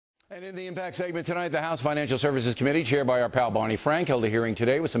And in the Impact segment tonight, the House Financial Services Committee, chaired by our pal Barney Frank, held a hearing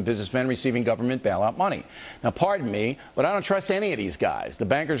today with some businessmen receiving government bailout money. Now, pardon me, but I don't trust any of these guys. The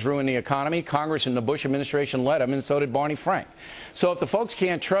bankers ruined the economy. Congress and the Bush administration let them, and so did Barney Frank. So if the folks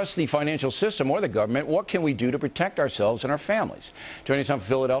can't trust the financial system or the government, what can we do to protect ourselves and our families? Joining us from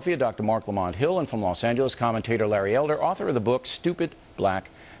Philadelphia, Dr. Marc Lamont Hill, and from Los Angeles, commentator Larry Elder, author of the book Stupid Black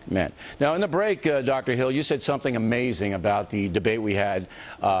Men. Now, in the break, Dr. Hill, you said something amazing about the debate we had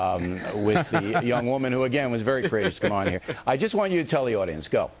with the young woman who, again, was very courageous to come on here. I just want you to tell the audience.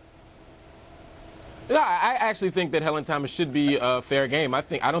 Go. No, I actually think that Helen Thomas should be fair game. I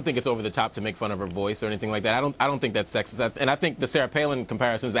don't think it's over the top to make fun of her voice or anything like that. I don't think that's sexist. And I think the Sarah Palin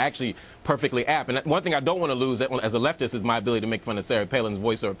comparison is actually perfectly apt. And one thing I don't want to lose as a leftist is my ability to make fun of Sarah Palin's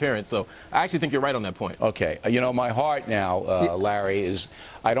voice or appearance. So I actually think you're right on that point. Okay. You know, my heart now, Larry, is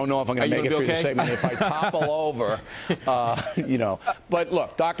I don't know if I'm going to make it through the segment if I topple over. You know. But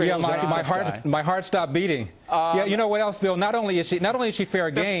look, Dr. Hill's my heart stopped beating. Yeah, you know what else, Bill? Not only is she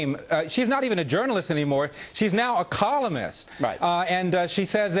fair game, she's not even a journalist anymore. She's now a columnist. Right. And she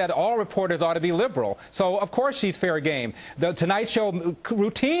says that all reporters ought to be liberal. So, of course, she's fair game. The Tonight Show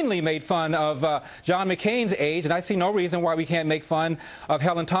routinely made fun of John McCain's age, and I see no reason why we can't make fun of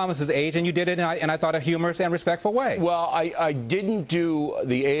Helen Thomas's age, and you did it in I thought a humorous and respectful way. Well, I didn't do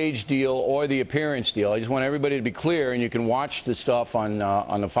the age deal or the appearance deal. I just want everybody to be clear, and you can watch the stuff on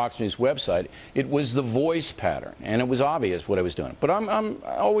the Fox News website. It was the voice pattern, and it was obvious what I was doing. But I'm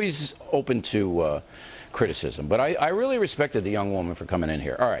always open to criticism. But I really respected the young woman for coming in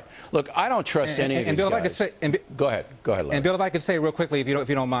here. All right. Look, I don't trust any of these Bill, guys. If I could say, go ahead, Larry. And Bill, if I could say real quickly, if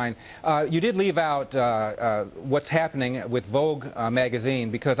you don't mind, you did leave out what's happening with Vogue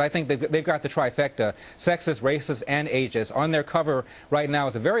magazine, because I think they've got the trifecta: sexist, racist, and ageist. On their cover right now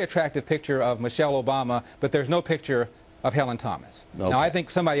is a very attractive picture of Michelle Obama, but there's no picture of Helen Thomas. Okay. Now, I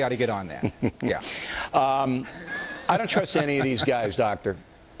think somebody ought to get on that. Yeah. I don't trust any of these guys, Doctor.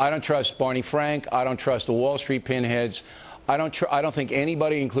 I don't trust Barney Frank. I don't trust the Wall Street pinheads. I don't think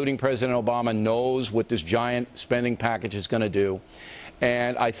anybody, including President Obama, knows what this giant spending package is going to do.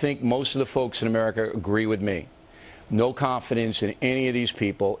 And I think most of the folks in America agree with me. No confidence in any of these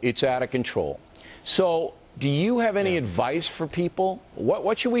people. It's out of control. So do you have any advice for people?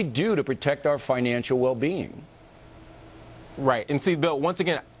 What should we do to protect our financial well-being? Right. And see, Bill, once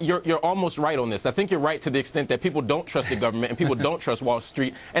again, you're almost right on this. I think you're right to the extent that people don't trust the government and people don't trust Wall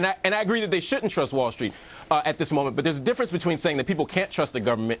Street. And I agree that they shouldn't trust Wall Street at this moment. But there's a difference between saying that people can't trust the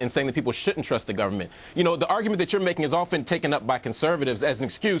government and saying that people shouldn't trust the government. You know, the argument that you're making is often taken up by conservatives as an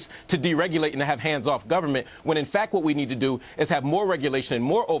excuse to deregulate and to have hands-off government, when in fact what we need to do is have more regulation and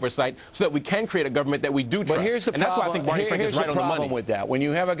more oversight so that we can create a government that we do trust. But here's the and that's why I think Barney Frank is right on the money. Here's the problem with that. When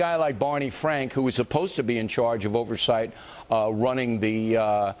you have a guy like Barney Frank, who is supposed to be in charge of oversight, running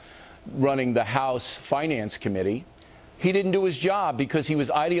the House Finance Committee, he didn't do his job because he was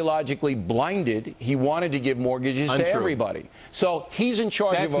ideologically blinded. He wanted to give mortgages to everybody. So he's in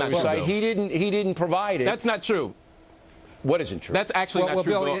charge of oversight. He didn't provide it. That's not true. What isn't true? That's actually not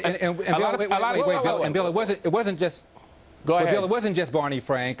true, Bill. Bill, and Bill, it wasn't just. Go ahead. Well, Bill, it wasn't just Barney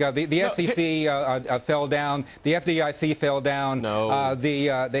Frank. The SEC fell down. The FDIC fell down. No.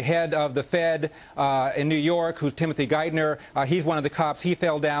 The head of the Fed in New York, who's Timothy Geithner, he's one of the cops. He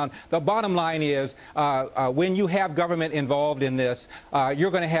fell down. The bottom line is, when you have government involved in this,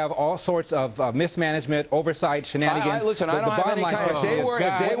 you're going to have all sorts of mismanagement, oversight, shenanigans. Listen, I don't have any kind. If they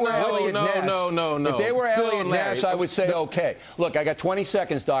were Elliot Ness, if they were Elliot Ness, I would say okay. Look, I got 20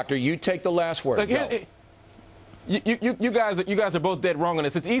 seconds, Doctor. You take the last word. You guys are both dead wrong on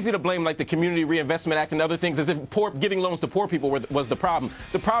this. It's easy to blame like the Community Reinvestment Act and other things as if giving loans to poor people was the problem.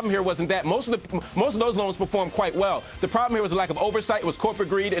 The problem here wasn't that. Most of those loans performed quite well. The problem here was a lack of oversight. It was corporate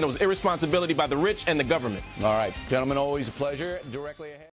greed, and it was irresponsibility by the rich and the government. All right, gentlemen, always a pleasure. Directly ahead.